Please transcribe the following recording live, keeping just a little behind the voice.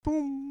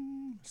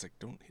Boom. It's like,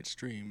 don't hit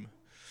stream.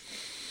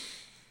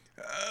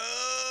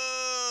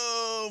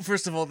 Oh,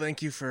 first of all,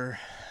 thank you for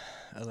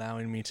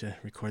allowing me to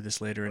record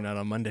this later and not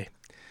on Monday.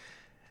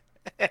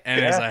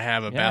 And as I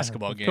have a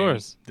basketball game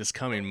this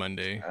coming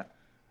Monday,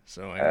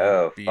 so I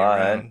won't be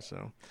around.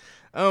 So,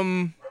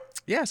 so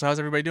how's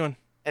everybody doing?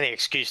 Any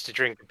excuse to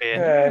drink a beer?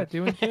 Yeah,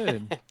 doing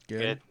good.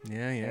 Good.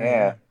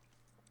 Yeah.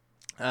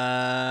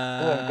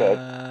 Doing good.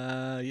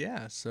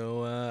 Yeah.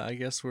 So I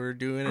guess we're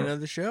doing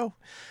another show.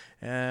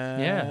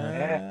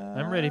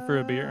 I'm ready for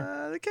a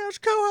beer. The Couch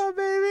Co-op,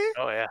 baby.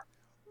 Oh yeah.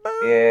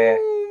 Yeah.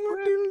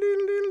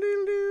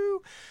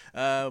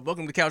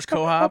 Welcome to Couch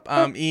Co-op.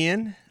 I'm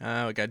Ian.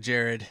 We got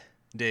Jared,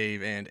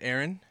 Dave, and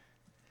Aaron.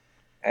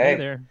 Hey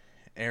there.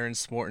 Aaron's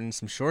sporting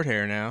some short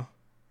hair now.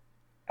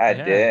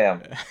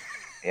 Damn.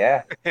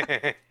 Yeah.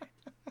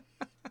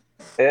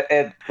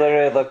 It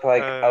literally looked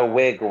like a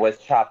wig was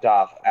chopped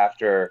off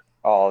after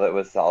all that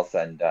was all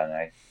said and done.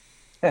 I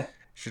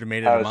should have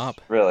made it a mop.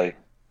 Really.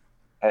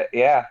 I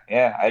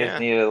just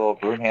needed a little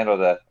broom handle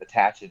to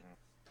attach it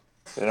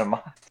to a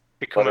mop.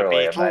 Become a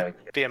beetle,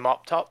 be a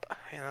mop top,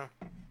 you know.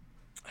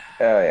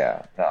 Oh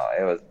yeah, no,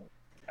 it was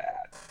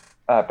bad.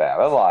 Not bad,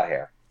 but a lot of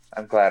hair.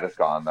 I'm glad it's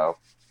gone though.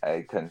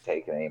 I couldn't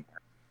take it anymore.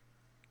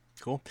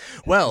 Cool.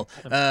 Well,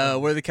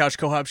 we're the Couch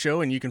Co-op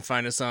Show, and you can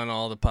find us on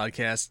all the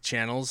podcast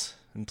channels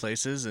and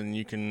places, and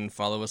you can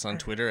follow us on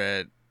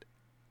Twitter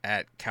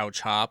at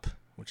Couch Hop,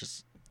 which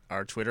is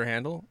our Twitter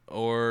handle,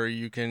 or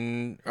you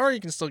can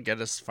still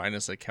find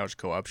us at Couch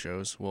Co-op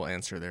Shows. We'll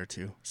answer there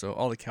too. So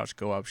all the Couch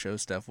Co-op Show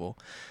stuff will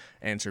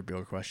answer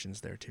bill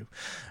questions there too.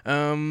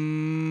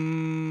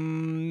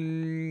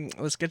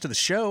 Let's get to the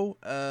show.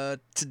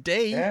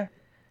 Today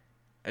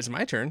it's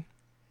my turn.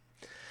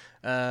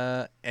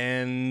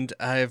 And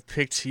I've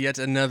picked yet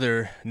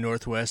another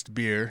Northwest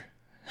beer.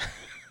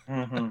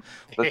 Mm-hmm.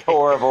 The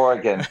tour of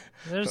Oregon.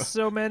 There's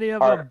so many of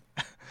them.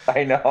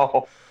 I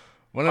know.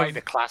 Quite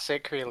a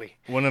classic, really.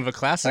 One of a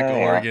classic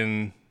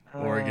Oregon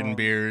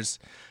beers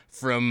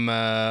from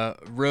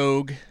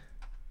Rogue,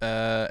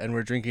 and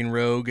we're drinking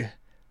Rogue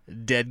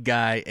Dead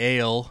Guy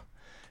Ale,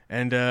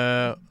 and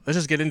let's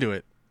just get into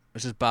it.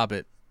 Let's just bob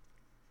it.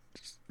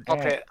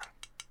 Okay.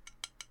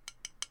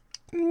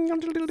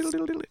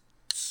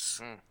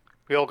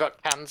 We all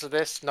got cans of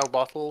this, no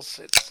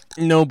bottles.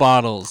 No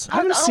bottles. I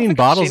haven't seen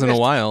bottles in a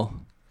while.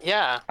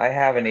 Yeah. I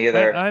haven't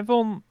either. I've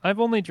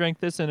only drank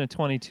this in a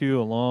 22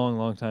 a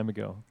long time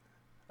ago.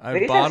 I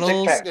have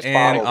bottles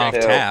and off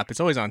tap. It's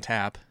always on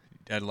tap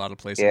at a lot of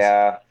places.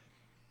 Yeah.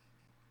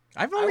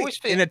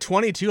 In a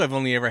 22, I've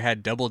only ever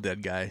had Double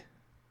Dead Guy.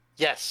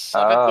 Yes,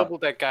 I've had Double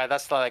Dead Guy.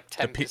 That's like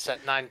 10%,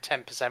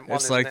 9-10% one.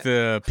 It's like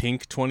the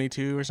pink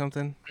 22 or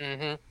something.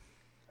 Mm-hmm.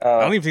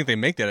 I don't even think they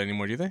make that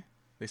anymore, do they?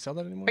 They sell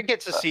that anymore? I think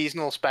it's a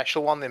seasonal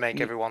special one they make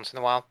every once in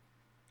a while.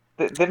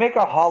 They make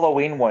a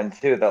Halloween one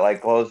too that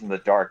like glows in the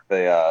dark.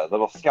 The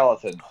little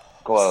skeleton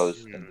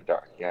glows in the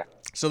dark. Yeah.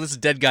 So this is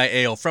Dead Guy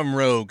Ale from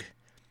Rogue.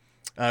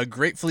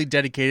 Gratefully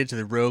dedicated to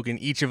the Rogue and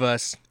each of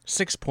us.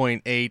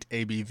 6.8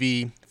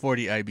 ABV,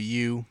 40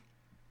 IBU.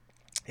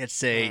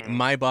 It's a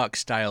Maibach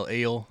style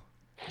ale,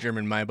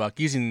 German Maibach,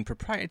 using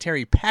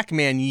proprietary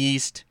Pac-Man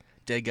yeast.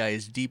 Dead Guy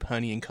is deep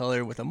honey in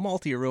color with a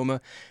malty aroma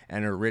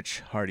and a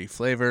rich, hearty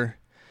flavor.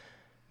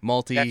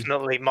 Malty.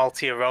 Definitely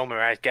malty aroma.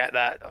 I get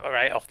that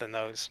right off the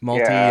nose.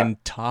 Malty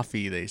and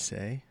toffee, they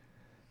say.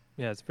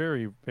 Yeah, it's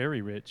very,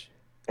 very rich.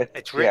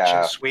 It's rich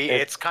and sweet.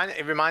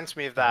 It reminds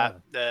me of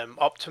that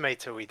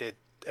Optimator we did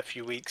a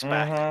few weeks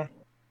back.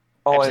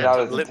 Oh, and that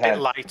was a little bit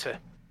lighter.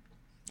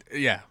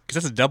 Yeah,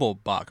 because that's a double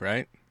bock,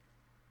 right?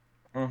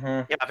 Mm-hmm.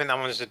 Yeah, I think that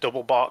one's a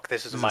double bock.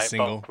 This is my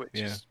bock, which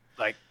is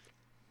like.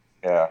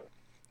 Yeah.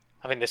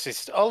 I think this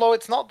is, although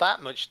it's not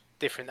that much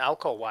different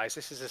alcohol-wise.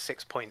 This is a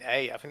 6.8.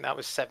 I think that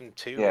was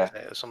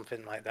 7.2 or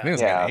something like that. I think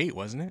it was like 8,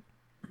 wasn't it?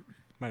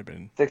 Might have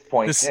been 6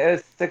 point. It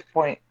was 6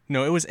 point.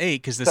 No, it was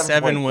 8 because the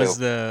 7 was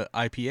the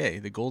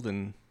IPA, the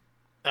golden.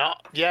 Oh,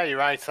 yeah, you're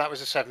right. That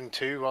was a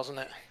 7.2, wasn't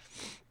it?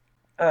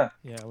 Yeah,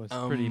 it was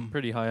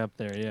pretty high up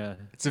there. Yeah.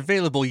 It's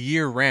available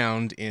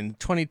year-round in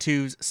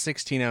 22s,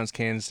 16-ounce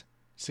cans.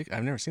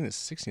 I've never seen this.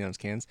 16-ounce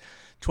cans,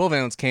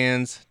 12-ounce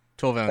cans,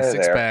 12-ounce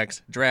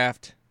six-packs.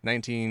 Draft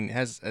 19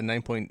 has a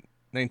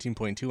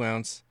 19.2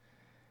 ounce,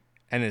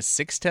 and a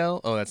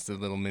 6-tel. Oh, that's the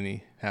little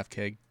mini half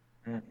keg.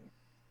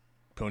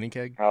 Pony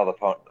keg. Oh, the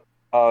pony.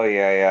 Oh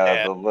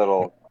yeah. The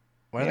little.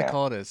 Why do they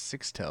call it a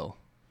 6-tel?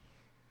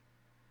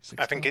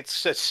 I think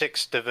it's a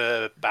sixth of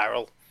a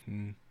barrel.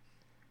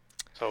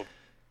 So,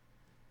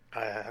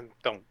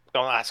 don't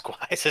ask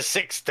why it's a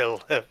sixth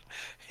still.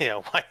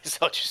 Why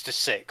it's not just a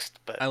sixth.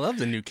 But I love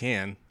the new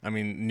can. I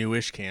mean,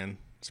 newish can.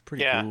 It's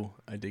pretty cool.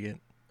 I dig it.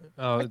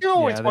 Oh, I do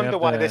always wonder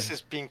why this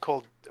is being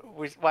called.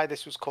 Why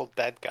this was called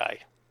Dead Guy.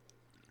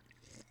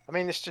 I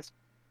mean,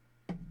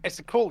 it's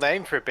a cool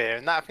name for a beer,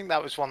 and I think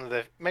that was one of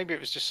the. Maybe it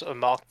was just sort of a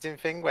marketing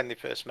thing when they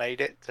first made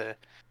it to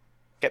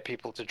get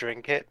people to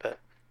drink it, but.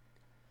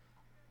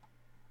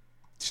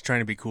 Just trying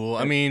to be cool.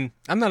 I mean,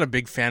 I'm not a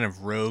big fan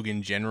of Rogue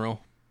in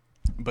general,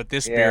 but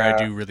this beer I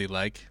do really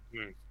like.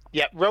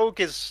 Yeah,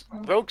 Rogue's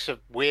a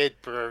weird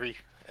brewery.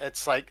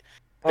 It's like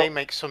they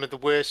make some of the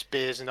worst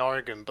beers in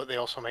Oregon, but they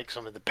also make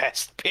some of the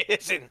best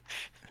beers in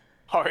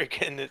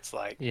Oregon. It's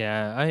like,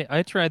 Yeah,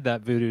 I tried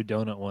that Voodoo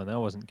Donut one. That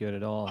wasn't good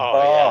at all.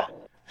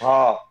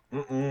 oh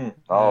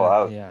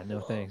yeah, Yeah,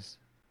 no thanks.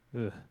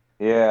 Ugh.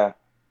 Yeah.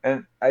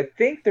 And I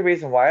think the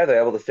reason why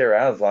they're able to stay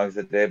around as long as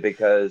they did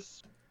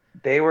because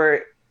they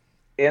were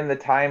in the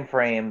time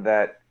frame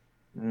that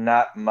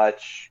not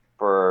much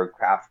for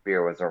craft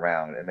beer was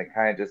around, and they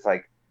kind of just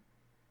like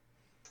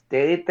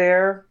stayed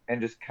there and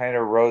just kind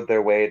of rode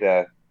their way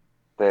to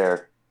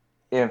their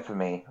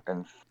infamy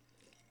and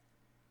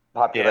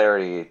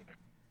popularity.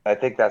 I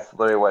think that's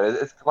literally what it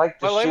is. It's like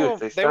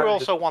Deschutes. They were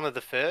also one of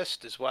the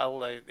first as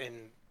well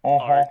in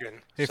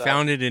Oregon. They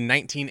founded in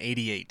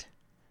 1988.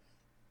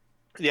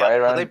 Yeah, right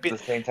around the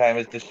same time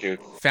as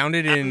Deschutes.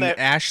 Founded in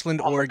Ashland,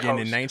 Oregon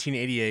in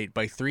 1988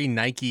 by 3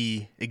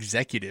 Nike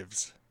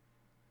executives.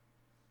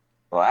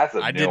 Well, that's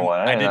a new one.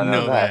 I didn't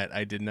know that.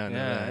 I did not know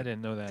that. Yeah, I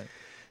didn't know that.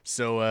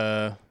 So,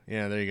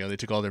 yeah, there you go. They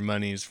took all their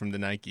monies from the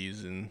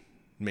Nikes and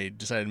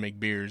decided to make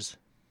beers.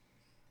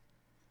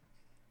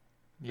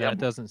 Yeah, it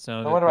doesn't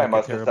sound. No wonder like why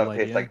most of the stuff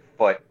tastes like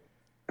foot.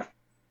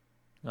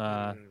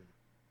 I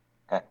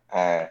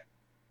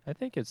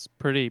think it's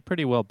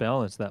pretty well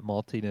balanced, that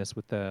maltiness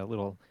with the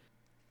little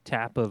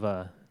tap of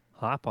a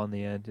hop on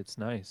the end. It's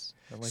nice.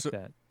 I like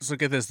that. So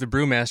look at this. The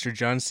brewmaster,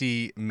 John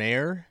C.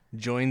 Mayer,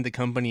 joined the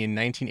company in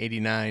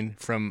 1989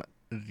 from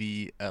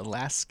the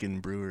Alaskan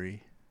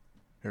Brewing.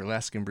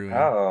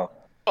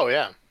 Oh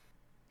yeah.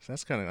 So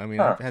that's kind of,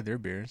 I've had their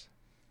beers.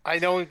 I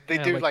know they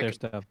do like their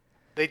stuff.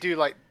 They do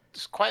like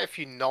there's quite a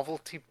few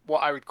what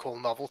I would call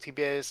novelty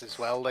beers as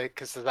well,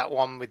 because there's that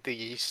one with the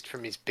yeast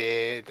from his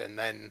beard, and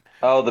then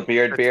the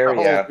beard beer,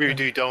 the yeah.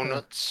 Voodoo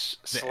Donuts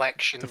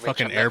selection, the which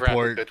fucking I've never had a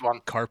airport good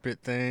one. carpet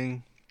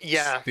thing.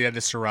 Yeah, they had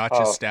the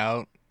Sriracha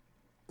Stout.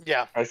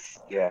 Yeah,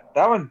 yeah,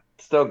 that one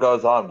still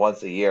goes on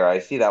once a year. I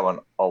see that one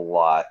a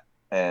lot,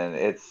 and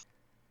it's.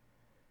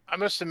 I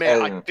must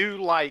admit, I do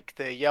like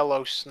the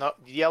Yellow Snow.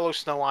 The Yellow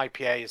Snow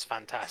IPA is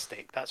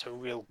fantastic. That's a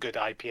real good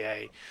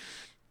IPA.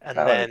 And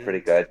that one's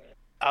pretty good.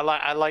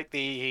 I like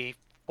the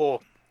 4,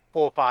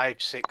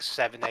 5, 6,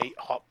 7, 8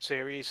 hop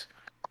series.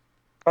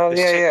 Oh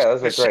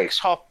those are great.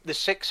 The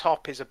 6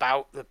 hop is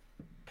about the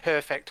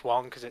perfect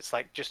one because it's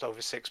like just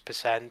over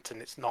 6%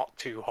 and it's not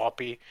too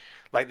hoppy.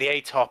 Like the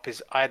 8 hop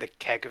I had a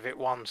keg of it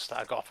once that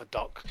I got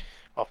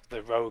off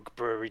the Rogue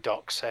Brewery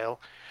dock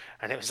sale,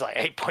 and it was like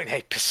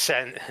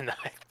 8.8% and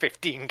like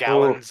 15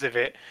 gallons of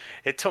it.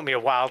 It took me a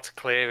while to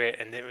clear it,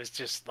 and it was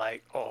just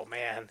like, oh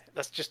man,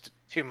 that's just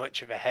too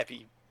much of a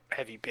heavy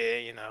beer,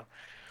 you know.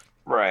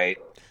 Right.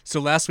 So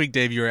last week,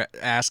 Dave, you were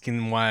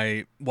asking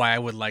why I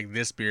would like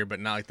this beer but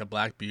not like the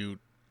Black Butte.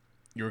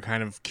 You were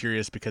kind of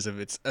curious because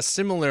of it's a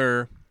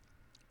similar,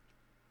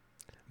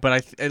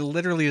 but it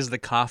literally is the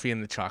coffee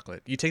and the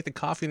chocolate. You take the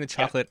coffee and the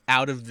chocolate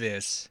out of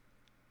this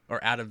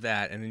or out of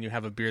that, and then you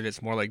have a beer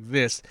that's more like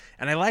this,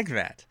 and I like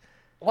that.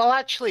 Well,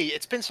 actually,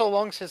 it's been so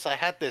long since I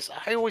had this.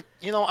 I always,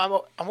 I'm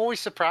always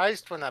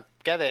surprised when I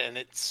get it and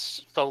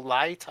it's so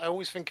light. I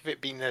always think of it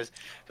being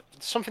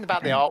something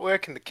about the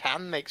artwork and the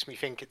can makes me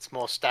think it's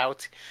more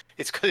stout.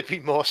 It's going to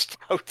be more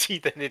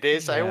stouty than it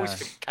is. Yeah. I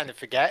always kind of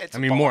forget. It's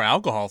more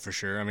alcohol for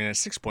sure. At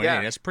 6.8,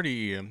 that's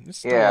pretty. It's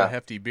still a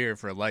hefty beer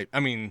for a light.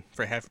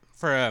 For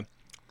a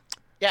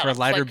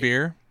lighter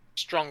beer.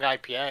 Strong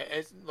IPA.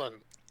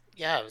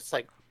 It's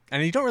like.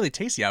 And you don't really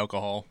taste the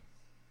alcohol.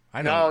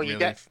 I don't. No,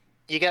 really.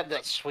 You get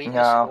that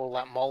sweetness of all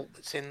that malt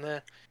that's in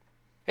there.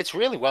 It's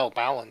really well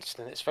balanced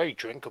and it's very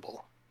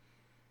drinkable.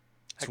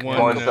 It's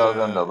more so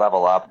than the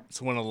Level Up.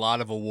 It's won a lot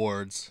of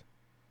awards.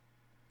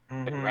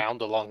 Been around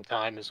a long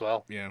time as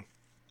well. Yeah.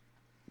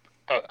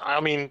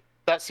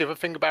 That's the other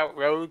thing about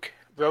Rogue.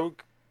 Rogue,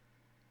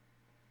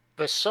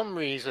 for some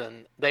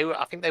reason,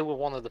 I think they were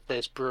one of the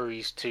first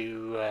breweries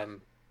to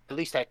at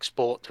least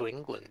export to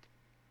England.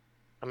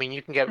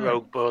 You can get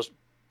Rogue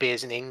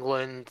beers in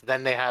England.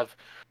 Then they have,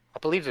 I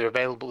believe they're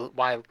available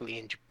widely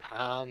in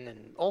Japan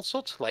and all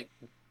sorts of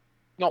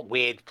not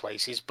weird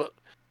places, but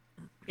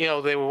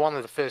they were one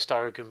of the first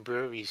Oregon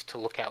breweries to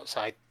look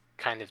outside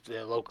kind of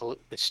the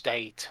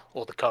state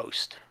or the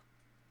coast.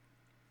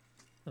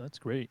 Oh, that's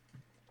great.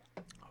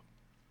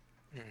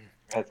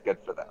 That's good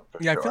for them.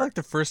 I feel like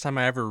the first time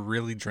I ever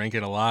really drank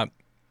it a lot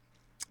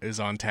is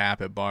on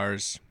tap at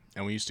bars,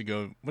 and we used to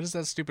go. What is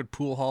that stupid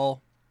pool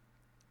hall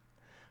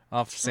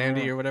off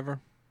Sandy or whatever?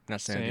 Not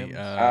Sandy.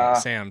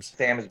 Sam's.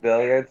 Sam's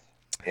Billiards.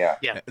 Yeah.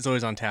 It's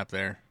always on tap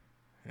there,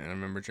 and I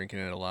remember drinking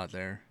it a lot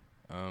there.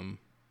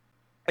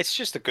 It's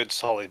just a good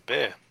solid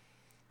beer.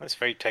 It's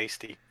very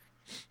tasty.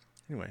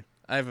 Anyway,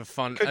 I have a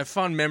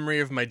fond memory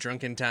of my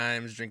drunken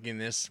times drinking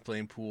this,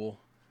 playing pool,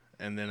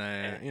 and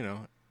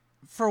then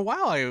for a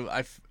while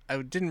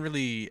I didn't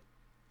really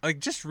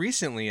just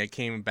recently I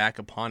came back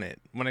upon it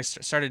when I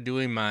started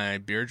doing my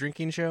beer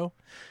drinking show.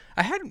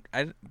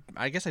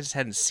 I guess I just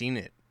hadn't seen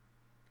it,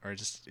 or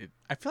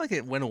I feel like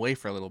it went away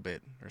for a little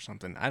bit or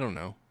something. I don't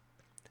know.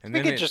 And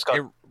then it just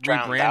got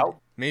drowned out.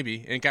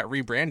 Maybe. And it got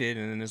rebranded,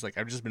 and then it's like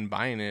I've just been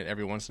buying it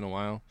every once in a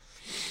while.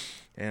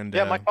 And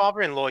Yeah, my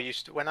father-in-law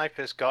used to, when I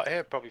first got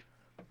here, probably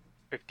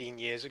 15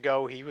 years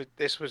ago,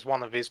 this was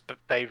one of his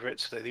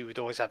favorites that he would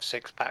always have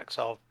 6-packs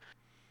of,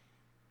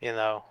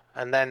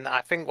 And then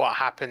I think what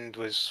happened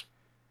was,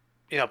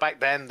 back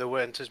then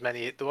there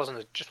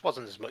just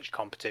wasn't as much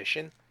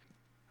competition.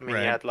 I mean,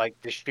 you Right. had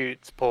like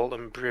Deschutes,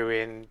 Portland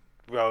Brewing,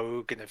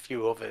 Rogue, and a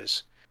few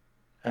others.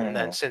 And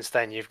then since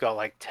then you've got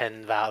like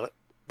 10 Valley.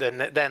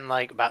 Then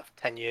like about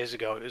 10 years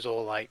ago, it was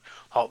all like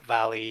Hot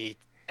Valley,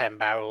 10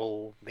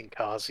 Barrel,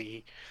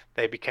 Ninkasi.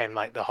 They became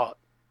like the hot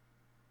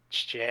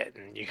shit,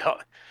 and you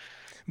got.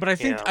 But I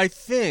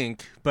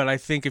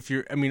think if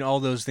you're, I mean, all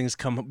those things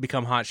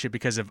become hot shit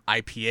because of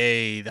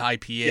IPA, the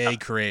IPA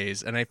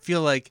craze, and I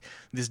feel like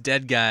this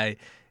Dead Guy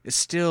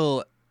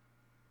still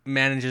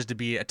manages to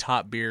be a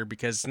top beer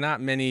because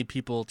not many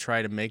people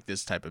try to make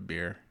this type of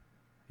beer.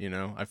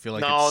 I feel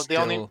like it's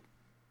still.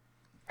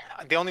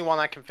 The only one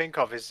I can think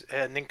of is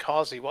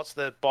Ninkasi. What's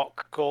the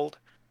bock called?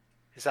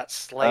 Is that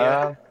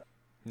Slayer?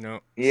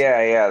 No.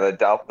 Yeah,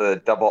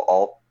 the double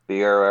alt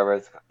beer, or whatever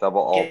it's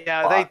double alt.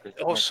 Yeah,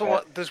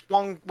 there's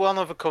one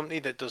other company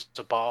that does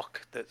the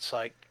bock that's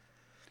like,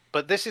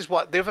 but this is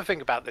what the other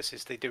thing about this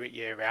is they do it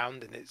year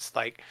round, and it's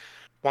like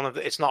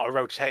it's not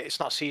it's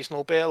not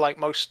seasonal beer like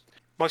most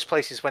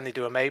places when they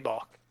do a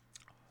Maybach.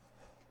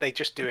 They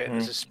just do it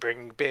as a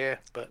spring beer,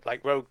 but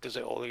like Rogue does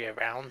it all year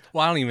round.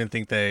 Well, I don't even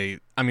think they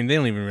don't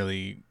even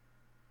really.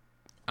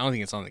 I don't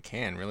think it's on the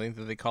can, really,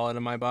 that they call it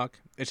a Maybach.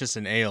 It's just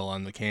an ale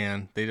on the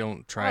can. They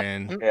don't try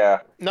and.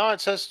 Yeah. No,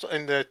 it says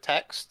in the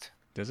text.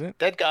 Does it?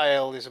 Dead Guy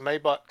Ale is a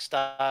Maybach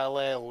style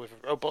ale with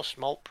a robust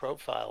malt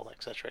profile,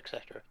 etc.,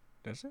 etc.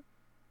 Does it?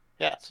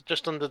 Yeah, it's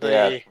just under the.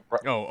 Yeah.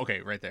 Oh,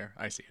 okay, right there.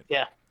 I see it.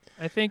 Yeah.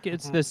 I think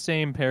it's the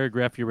same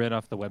paragraph you read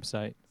off the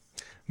website.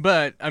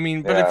 But I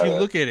mean, if you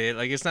look at it,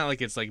 like it's not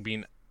like it's like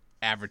being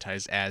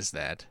advertised as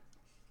that.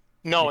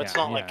 No, it's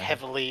not like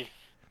heavily.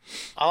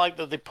 I like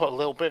that they put a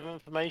little bit of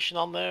information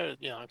on there,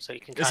 so you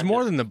can. It's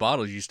more than the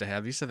bottles used to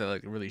have. They used to have that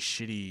like really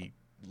shitty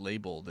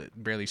label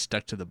that barely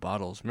stuck to the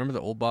bottles. Remember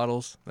the old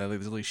bottles? They had like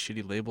these really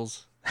shitty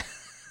labels.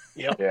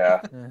 Yep.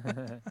 Yeah.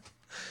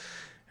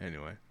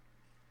 Anyway.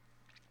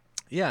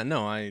 Yeah,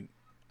 no,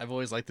 I've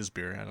always liked this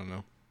beer. I don't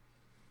know.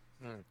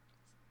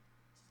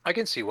 I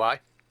can see why.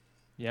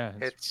 Yeah,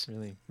 it's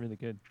really, really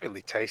good.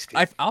 Really tasty.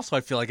 I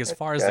feel like as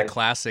far as the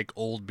classic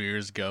old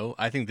beers go,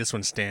 I think this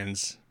one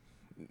stands,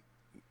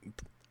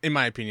 in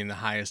my opinion, the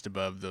highest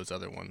above those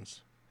other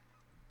ones.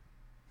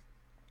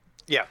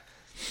 Yeah.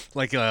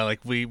 Like we're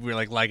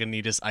like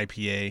Lagunitas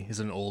IPA is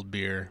an old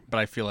beer, but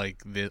I feel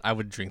like I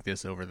would drink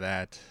this over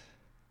that.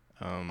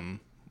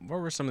 What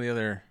were some of the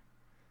other?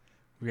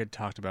 We had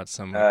talked about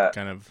some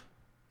kind of.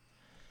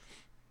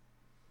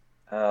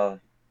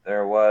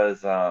 There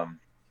was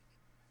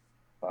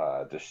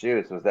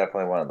Deschutes was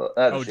definitely one of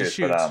the.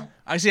 Deschutes. But,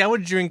 I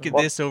would drink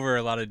this over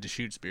a lot of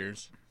Deschutes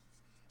beers.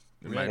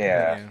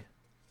 Yeah.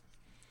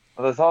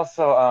 Well, there's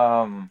also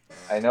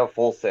I know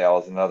Full Sail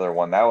is another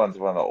one. That one's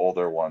one of the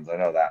older ones. I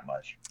know that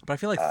much. But I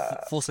feel like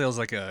Full Sail is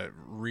like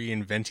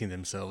reinventing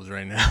themselves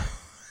right now.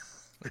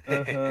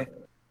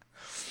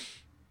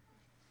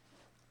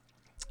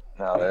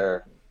 No,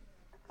 they're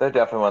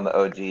definitely one of the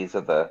OGs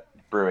of the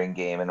brewing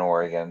game in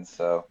Oregon.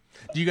 So.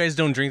 Do you guys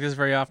don't drink this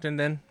very often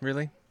then?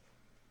 Really?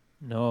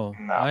 No.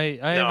 I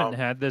haven't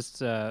had this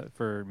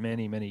for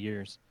many, many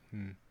years.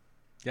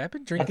 Yeah, I've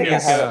been I drinking think I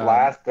had it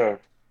last.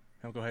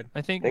 Oh, go ahead.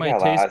 I think my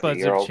taste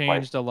buds have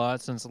changed a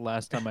lot since the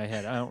last time I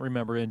had it. I don't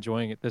remember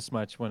enjoying it this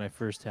much when I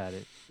first had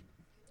it.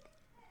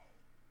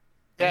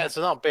 Yeah, it's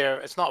not beer.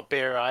 It's not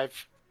beer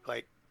I've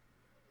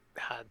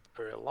had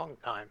for a long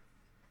time.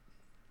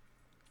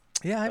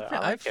 Yeah,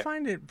 I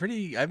find it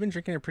pretty. I've been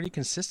drinking it pretty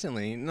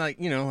consistently. Like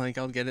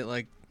I'll get it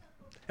like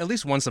at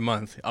least once a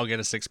month. I'll get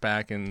a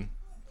 6-pack and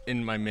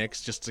in my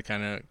mix just to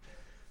kind of.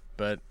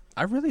 But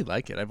I really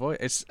like it. I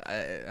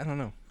don't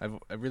know.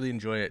 I really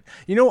enjoy it.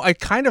 I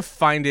kind of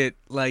find it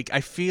like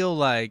I feel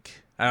like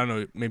I don't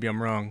know. Maybe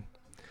I'm wrong.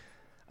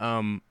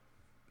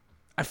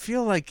 I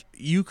feel like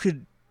you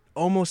could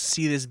almost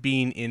see this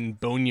being in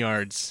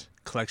Boneyard's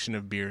collection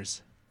of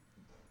beers.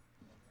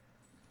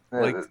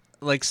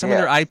 Like some of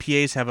their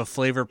IPAs have a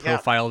flavor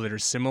profile that are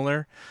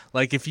similar.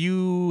 Like if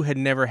you had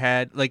never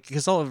had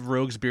because all of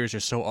Rogue's beers are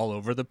so all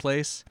over the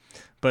place,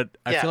 but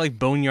I feel like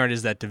Boneyard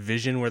is that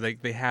division where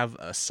they have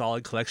a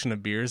solid collection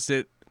of beers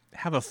that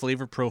have a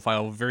flavor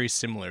profile very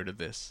similar to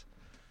this.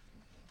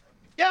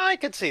 Yeah, I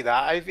could see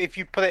that. If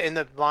you put it in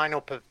the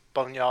lineup of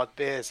Boneyard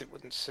beers, it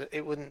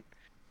wouldn't.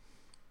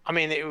 I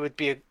mean, it would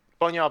be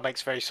Boneyard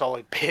makes very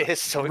solid beers,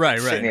 so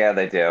right. Yeah,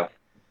 they do.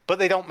 But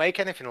they don't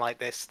make anything like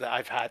this that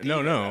I've had.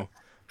 No.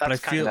 But I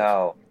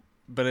feel,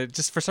 but it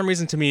just for some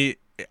reason to me,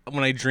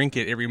 when I drink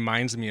it, it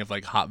reminds me of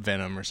like Hop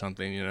Venom or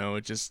something.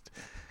 It just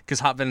because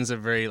Hop Venom is a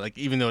very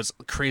even though it's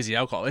crazy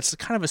alcohol, it's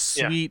kind of a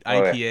sweet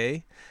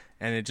IPA,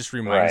 and it just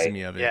reminds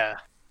me of it.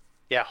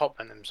 Yeah, Hop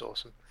Venom's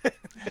awesome.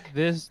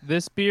 This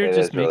beer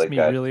just makes me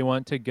really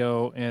want to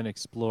go and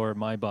explore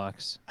my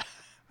box.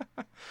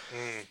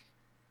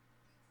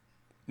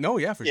 No,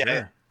 yeah, for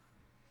sure.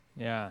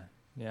 Yeah,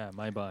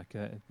 my box.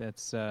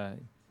 That's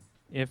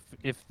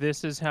if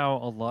this is how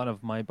a lot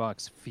of my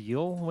box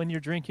feel when you're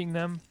drinking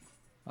them,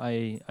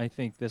 I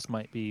think this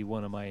might be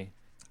one of my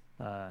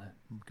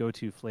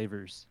go-to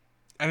flavors.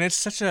 And it's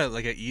such a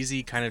like an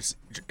easy kind of.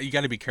 You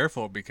got to be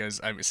careful because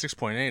I mean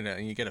 6.8,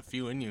 and you get a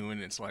few in you,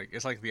 and it's like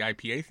the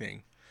IPA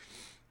thing.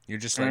 You're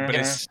just like, but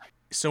it's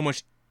so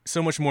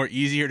much more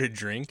easier to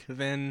drink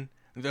than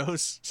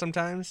those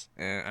sometimes.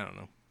 I don't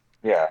know.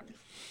 Yeah.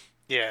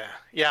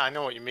 Yeah. I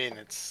know what you mean.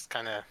 It's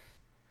kind of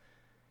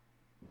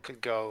could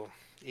go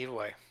either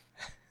way.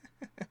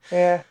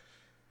 Yeah.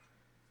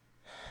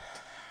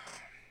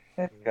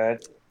 It's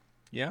good.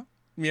 Yeah.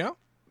 I mean,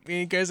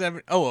 you guys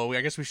haven't. Oh, well,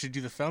 I guess we should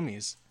do the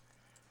thummies.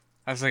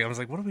 I was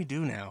like, what do we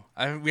do now?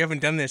 We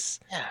haven't done this.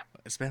 Yeah.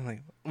 It's been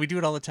like we do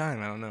it all the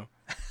time. I don't know.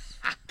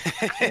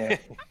 Yeah.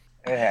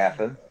 It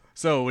happens.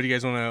 So, what do you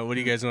guys want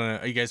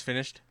to? Are you guys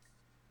finished?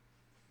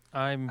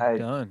 I'm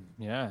done.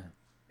 Yeah.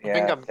 Yeah, I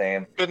think I'm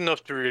same. good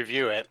enough to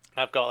review it.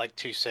 I've got like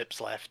 2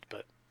 sips left,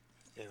 but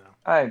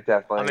I'm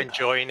definitely.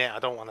 enjoying it. I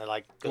don't want to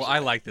like. Well, I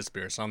like this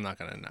beer, so I'm not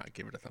gonna not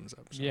give it a thumbs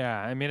up. So. Yeah,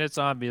 I mean it's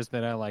obvious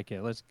that I like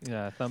it. Let's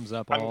thumbs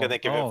up. I'm gonna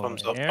give it a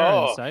thumbs up.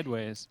 Aaron,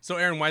 sideways. So,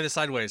 Aaron, why the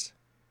sideways?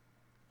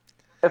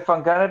 If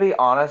I'm gonna be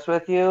honest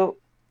with you,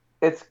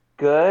 it's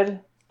good,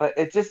 but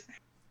it just.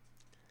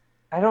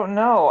 I don't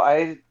know.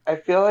 I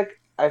feel like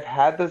I've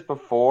had this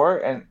before,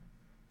 and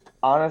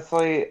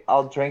honestly,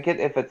 I'll drink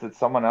it if it's at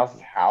someone else's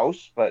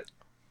house, but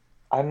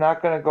I'm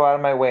not gonna go out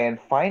of my way in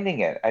finding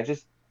it.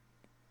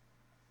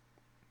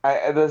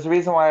 There's a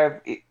reason why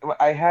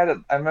I had it.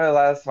 I remember the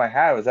last time I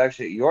had it was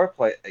actually at your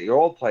place, at your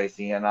old place,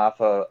 Ian, off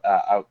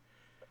of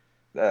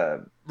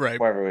Right.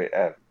 wherever we.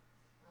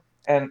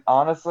 And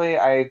honestly,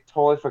 I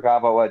totally forgot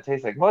about what it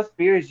tastes like. Most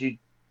beers, you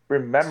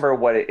remember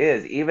what it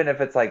is, even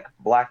if it's like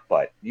Black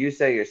Butt. You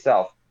say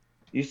yourself,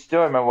 you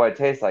still remember what it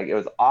tastes like. It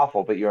was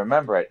awful, but you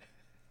remember it.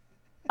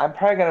 I'm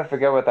probably gonna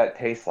forget what that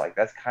tastes like.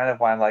 That's kind of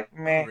why I'm like,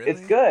 meh, Really?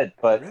 it's good,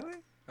 but Really?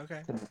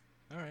 Okay.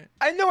 All right.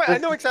 I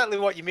know exactly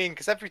what you mean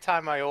because every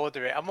time I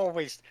order it, I know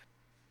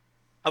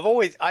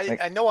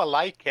I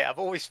like it. I've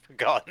always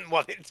forgotten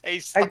what it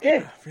tastes I like.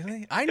 did.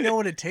 Really? I know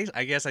what it tastes.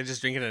 I guess I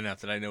just drink it enough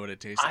that I know what it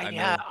tastes. I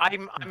know. I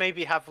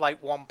maybe have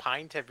like 1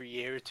 pint every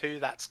year or two.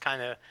 That's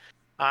kind of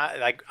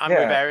like I'm Yeah.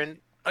 with Aaron.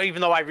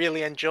 Even though I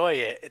really enjoy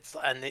it, it's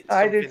I do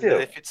something too.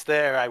 that if it's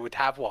there, I would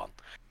have one.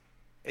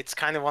 It's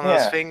kind of one of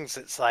those things.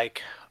 It's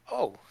like,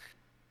 oh,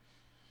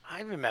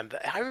 I remember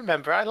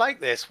I like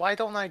this. Why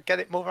don't I get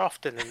it more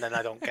often? And then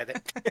I don't get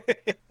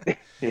it.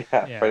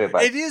 Yeah, pretty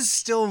much. It is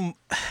still,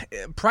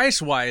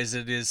 price-wise,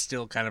 it is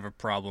still kind of a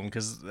problem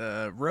because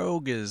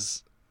Rogue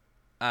is,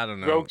 I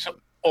don't know, Rogue's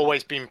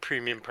always been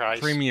premium price.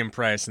 premium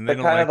price, and they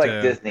They're don't kind like of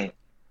like to. Disney.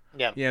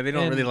 Yeah, they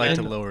don't really like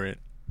to lower it.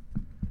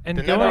 And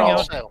They're never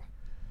on sale.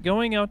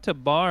 going out to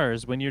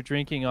bars when you're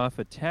drinking off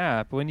a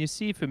tap, when you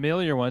see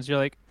familiar ones, you're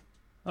like,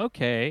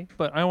 okay,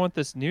 but I want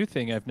this new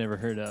thing I've never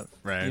heard of.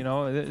 Right. You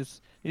know,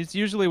 it's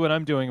usually what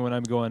I'm doing when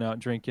I'm going out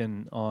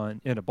drinking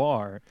in a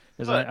bar.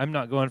 Is I'm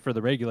not going for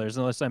the regulars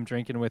unless I'm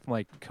drinking with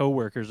my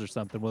coworkers or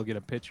something. We'll get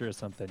a picture or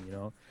something, you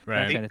know,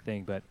 Right. that kind of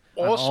thing. But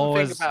Awesome I'm thing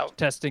always about-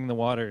 testing the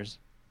waters.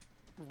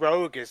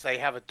 Rogue is they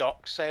have a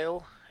dock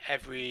sale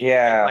every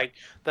Yeah.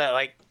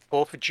 like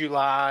 4th of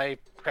July,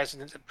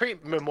 President's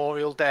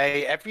Memorial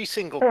Day, every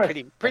single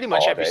Pretty much pretty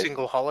much every holidays.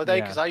 single holiday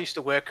Yeah. because I used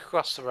to work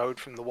across the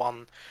road from the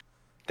one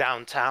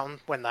downtown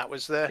when that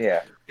was there.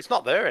 Yeah. It's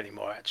not there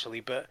anymore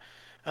actually, but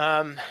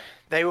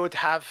they would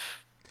have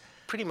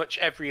pretty much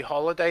every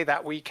holiday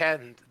that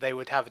weekend they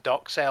would have a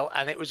dock sale,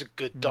 and it was a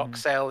good dock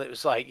sale. It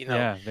was like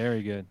Yeah,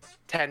 very good.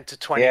 $10 to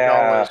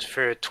 $20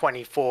 for a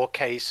 24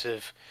 case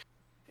of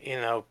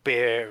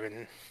beer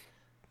and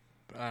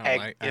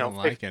I don't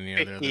like any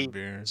of the other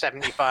beers.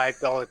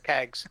 $75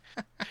 kegs.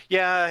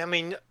 Yeah, I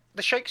mean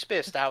the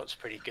Shakespeare Stout's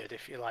pretty good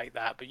if you like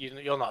that, but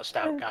you're not a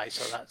stout guy,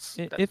 so that's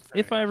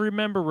If I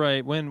remember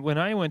right, when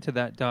I went to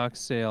that dock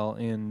sale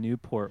in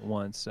Newport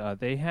once,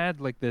 they had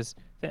like this.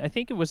 I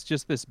think it was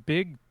just this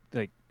big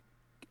like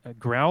a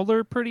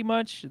growler, pretty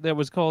much, that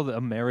was called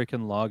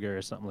American Lager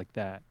or something like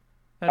that.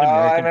 Had Oh,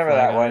 I American remember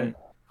flag that on one. it.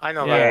 I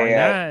know Yeah,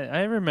 that. yeah.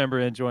 I remember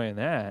enjoying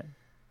that,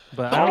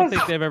 but That I don't was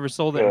think they've ever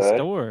sold it in good.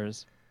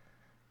 stores.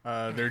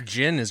 Their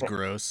gin is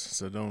gross,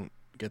 so don't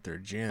get their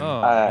gin.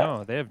 Oh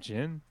no, they have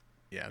gin.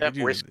 Yeah, They they have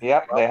do. whiskey.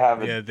 Yep, they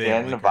have Yeah, a they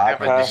have gin, liquor.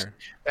 vodka.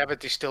 They have a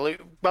distillery.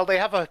 Well, they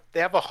have a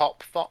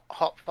hop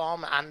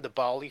farm and a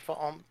barley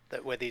farm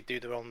where they do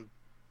their own,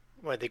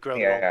 where they grow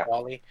their Yeah. own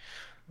barley.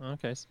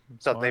 Okay,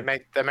 So they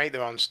smart. make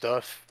their own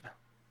stuff.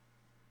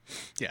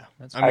 Yeah,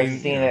 That's I I've mean,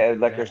 seen you know, it at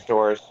liquor yeah.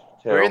 stores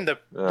too. We're in the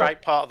Yeah.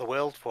 right part of the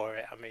world for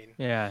it. I mean,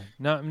 Yeah,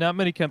 not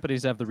many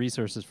companies have the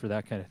resources for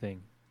that kind of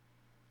thing.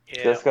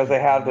 yeah. Just because they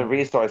have the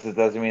resources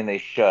doesn't mean they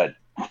should.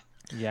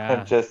 Yeah,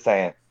 I'm just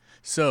saying.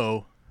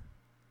 So,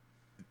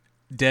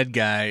 Dead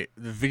Guy,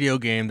 the video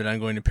game that I'm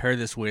going to pair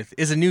this with,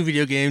 is a new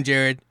video game,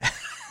 Jared.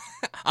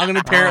 I'm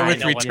going to pair I it with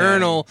know what-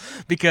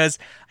 Returnal because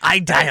I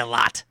die a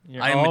lot.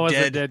 you're I'm always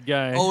a a dead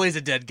guy. Always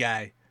a dead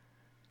guy.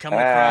 Come Ah,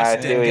 across I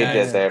dead see what you guys.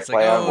 did there. It's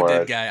like, Play on dead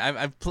words.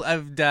 guy.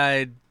 I've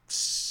died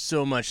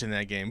so much in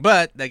that game,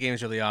 but that game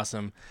is really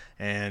awesome,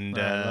 and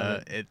I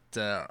love it's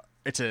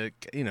a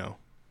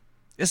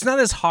it's not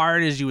as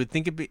hard as you would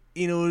think it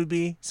would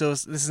be. So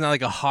this is not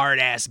like a hard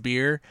ass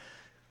beer,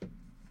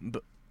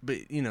 but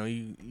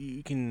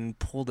you can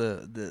pull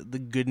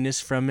the goodness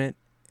from it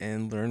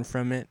and learn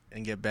from it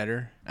and get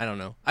better. I don't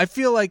know. I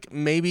feel like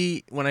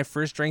maybe when I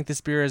first drank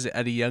this beer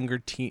at a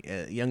younger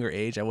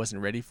age, I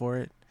wasn't ready for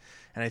it,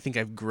 and I think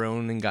I've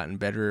grown and gotten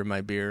better at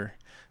my beer.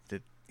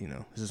 That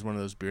this is one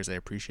of those beers I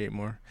appreciate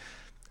more.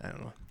 I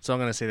don't know. So I'm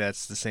gonna say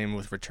that's the same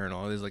with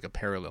Returnal. There's like a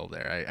parallel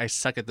there. I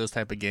suck at those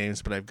type of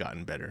games, but I've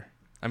gotten better.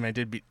 I mean,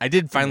 I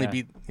did finally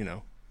beat.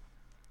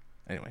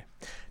 Anyway,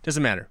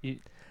 doesn't matter.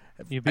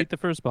 You beat the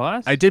first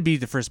boss? I did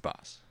beat the first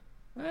boss.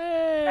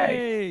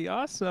 Hey,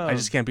 awesome. I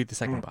just can't beat the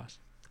second boss.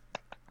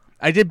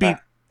 I did beat...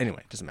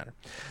 Anyway, doesn't matter.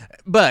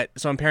 But,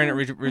 so I'm pairing it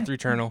with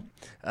Returnal.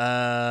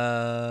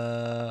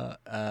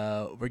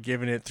 We're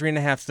giving it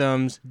 3.5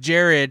 thumbs.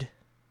 Jared,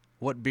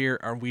 what beer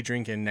are we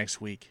drinking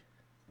next week?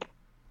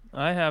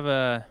 I have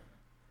a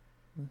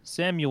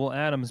Samuel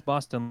Adams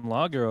Boston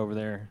Lager over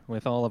there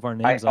with all of our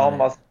names I on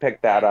almost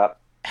picked that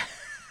up.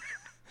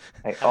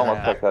 I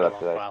almost picked that up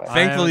today.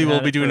 Thankfully, we'll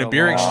had be it doing for a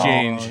beer long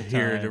exchange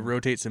here to time.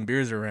 rotate some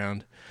beers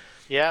around.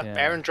 Yeah, Yeah.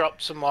 Aaron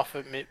dropped some off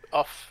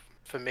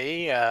for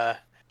me that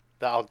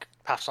I'll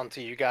pass on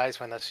to you guys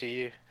when I see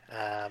you.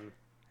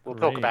 We'll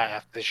talk Great. about it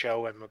after the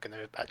show when we're going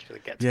to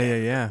actually get Yeah,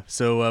 together. yeah.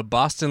 So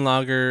Boston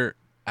Lager,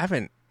 I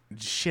haven't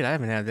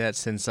had that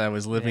since I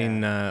was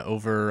living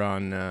over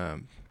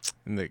on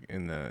in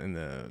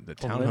the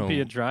town Olympia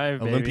home. Drive,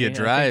 baby. Olympia I think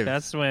Drive.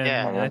 that's when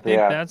Yeah. I think Olympia.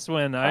 that's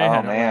when I Oh,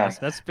 had it man. last.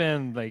 That's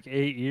been like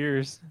 8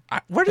 years.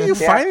 Where do you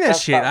Yeah, find that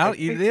that's shit? not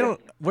They my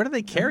don't. Where do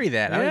they carry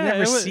that? I Yeah, never it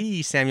was-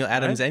 see Samuel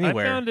Adams I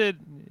anywhere. found it.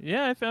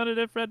 Yeah, I found it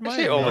at Fred I Meyer.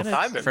 see it all the man.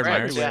 time It's at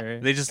Fred's, yeah. everywhere.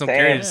 They just don't Same.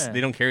 carry it. Yeah.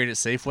 They don't carry it at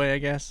Safeway, I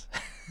guess.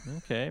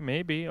 Okay,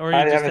 maybe, or I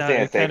you just haven't have seen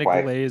to it kind of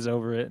Safeway. glaze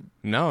over it.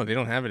 No, they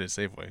don't have it at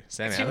Safeway.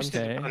 Sam It seems Adams.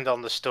 to Okay. depend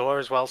on the store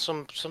as well.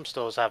 Some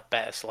stores have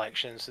better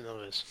selections than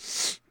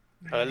others.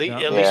 Or at least,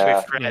 Yeah. at least Yeah.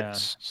 with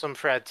Fred's, some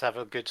Fred's have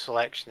a good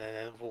selection,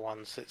 and other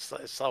ones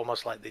it's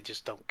almost like they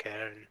just don't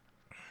care. And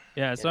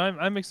Yeah, so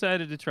I'm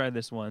excited to try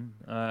this one.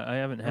 I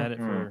haven't had it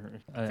for,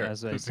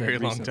 as I a said very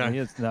long recently, time.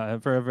 it's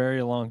not for a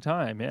very long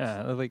time.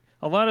 Yeah, like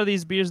a lot of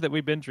these beers that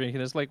we've been drinking,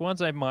 it's like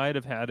once I might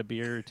have had a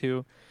beer or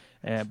two,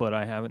 but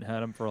I haven't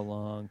had them for a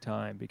long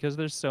time because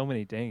there's so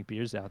many dang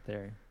beers out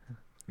there.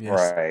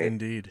 Yes, Right.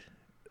 indeed.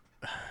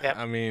 Yep.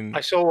 I mean,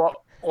 I saw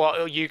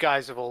what you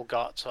guys have all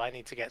got, so I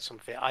need to get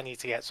something. I need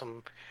to get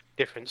some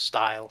different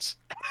styles.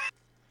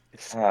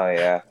 Oh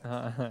yeah,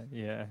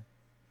 Yeah.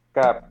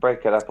 gotta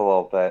break it up a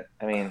little bit.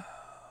 I mean,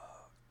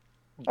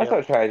 that's Yep. what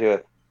I try to do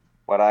with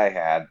what I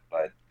had,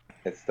 but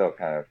it's still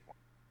kind of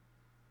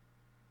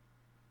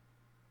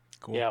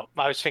cool. Yeah,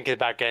 I was thinking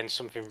about getting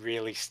something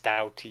really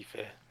stouty for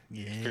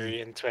Yeah.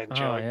 Ian to Oh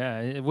enjoy.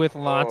 yeah, with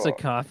lots of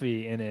Oh.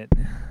 coffee in it.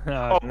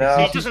 Oh, No.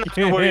 he doesn't have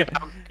to worry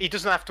about. He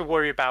doesn't have to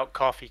worry about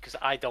coffee because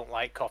I don't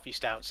like coffee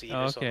stouts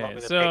either. So I'm not Okay, going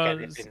to so-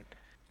 pick anything.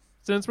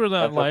 Since we're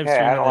not That's live okay, I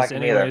streaming don't this like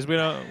 'em either. anyways, we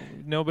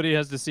don't. Nobody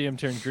has to see him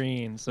turn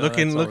green. So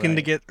looking that's all to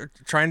right. get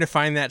trying to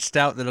find that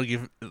stout that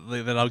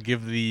I'll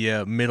give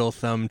the middle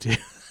thumb to.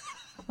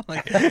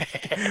 Like,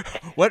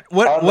 what On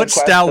the quest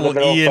stout for the will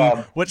middle Ian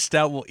thumb. what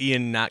stout will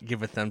Ian not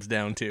give a thumbs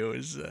down to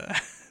is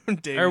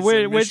Dave's Or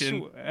which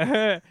submission.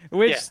 Yeah.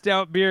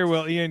 stout beer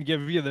will Ian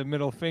give you the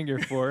middle finger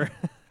for?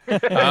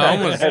 I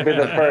almost that'd be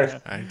the first.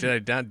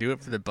 did I not do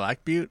it for the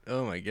Black Butte?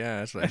 Oh my god,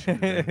 that's what I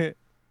should have done. Oh,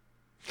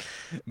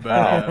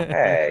 But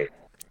hey,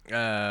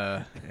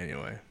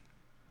 anyway,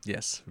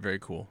 yes, very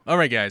cool. All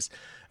right, guys.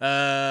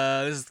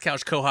 This is the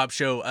Couch Co-op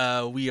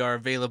Show. We are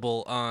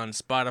available on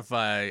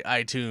Spotify,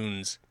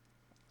 iTunes.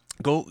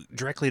 Go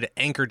directly to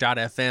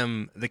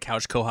anchor.fm, the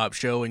Couch Co-op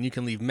Show, and you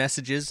can leave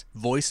messages,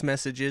 voice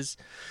messages,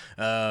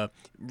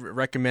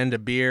 recommend a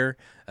beer.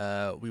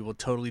 We will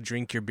totally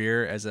drink your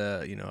beer as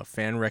a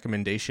fan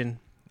recommendation,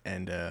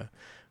 and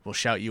we'll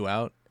shout you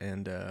out.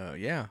 And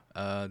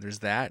there's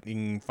that. You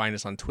can find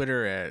us on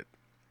Twitter at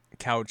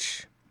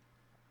couch_hop,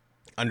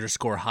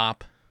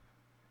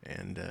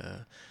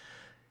 and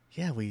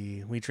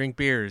we drink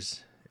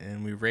beers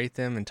and we rate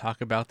them and talk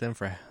about them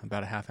for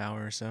about a half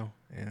hour or so,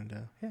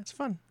 and it's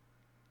fun.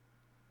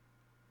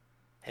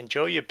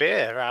 Enjoy your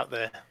beer out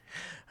there.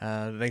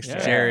 Thanks to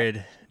Yeah.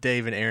 Jared,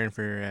 Dave, and Aaron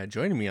for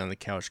joining me on the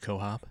Couch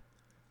Co-op.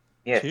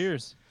 yes.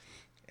 Cheers.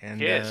 And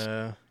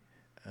Cheers.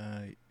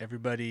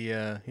 everybody,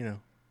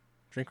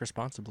 drink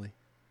responsibly.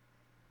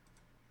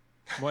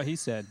 What he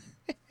said.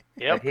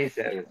 Yep. Like he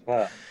said as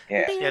well.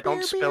 Yeah. Yeah,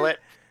 don't spill it.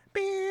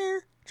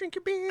 Beer, drink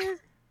your beer.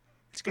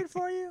 It's good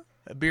for you.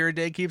 A beer a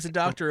day keeps the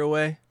doctor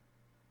away.